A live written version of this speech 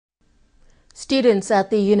Students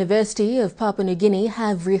at the University of Papua New Guinea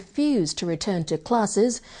have refused to return to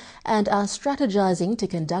classes and are strategizing to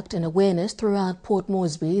conduct an awareness throughout Port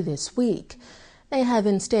Moresby this week. They have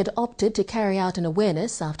instead opted to carry out an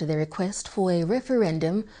awareness after their request for a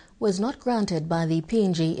referendum was not granted by the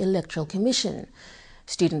UPNG Electoral Commission.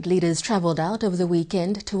 Student leaders travelled out over the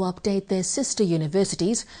weekend to update their sister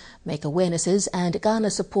universities, make awarenesses and garner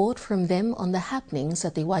support from them on the happenings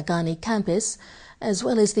at the Guinea campus, as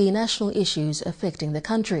well as the national issues affecting the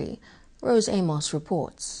country. Rose Amos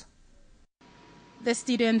reports. The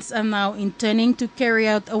students are now intending to carry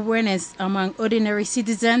out awareness among ordinary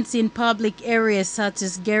citizens in public areas such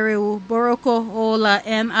as Guinea, Boroko, Ola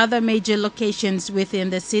and other major locations within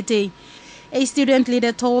the city. A student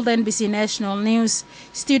leader told NBC National News,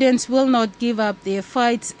 students will not give up their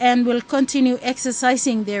fights and will continue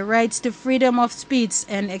exercising their rights to freedom of speech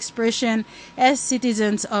and expression as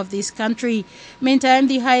citizens of this country. Meantime,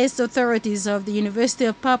 the highest authorities of the University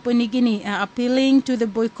of Papua New Guinea are appealing to the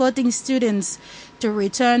boycotting students to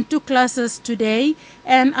return to classes today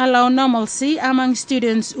and allow normalcy among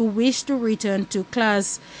students who wish to return to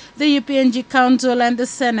class. The UPNG Council and the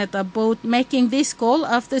Senate are both making this call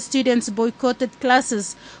after students boycotted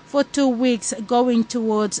classes for 2 weeks, going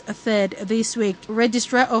towards a third this week.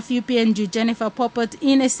 Registrar of UPNG Jennifer Poppert,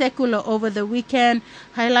 in a circular over the weekend,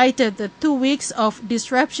 highlighted the 2 weeks of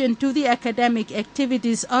disruption to the academic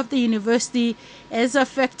activities of the university has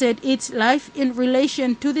affected its life in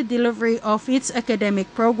relation to the delivery of its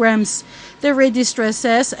academic programs. The registrar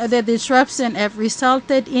says the disruption have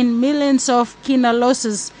resulted in millions of kina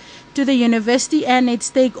losses to the university and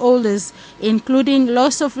its stakeholders, including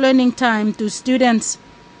loss of learning time to students.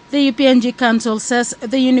 The UPNG Council says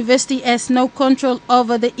the university has no control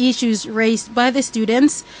over the issues raised by the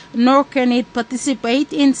students, nor can it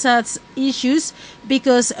participate in such issues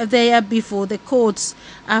because they are before the courts.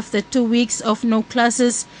 After 2 weeks of no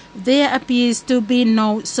classes, there appears to be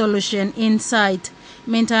no solution in sight.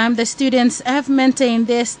 Meantime, the students have maintained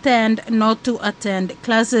their stand not to attend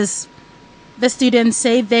classes. The students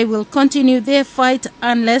say they will continue their fight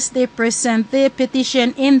unless they present their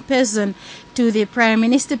petition in person to the Prime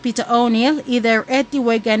Minister Peter O'Neill, either at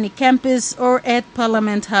the Guinea campus or at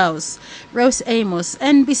Parliament House. Rose Amos,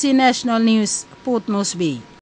 NBC National News, Port Moresby.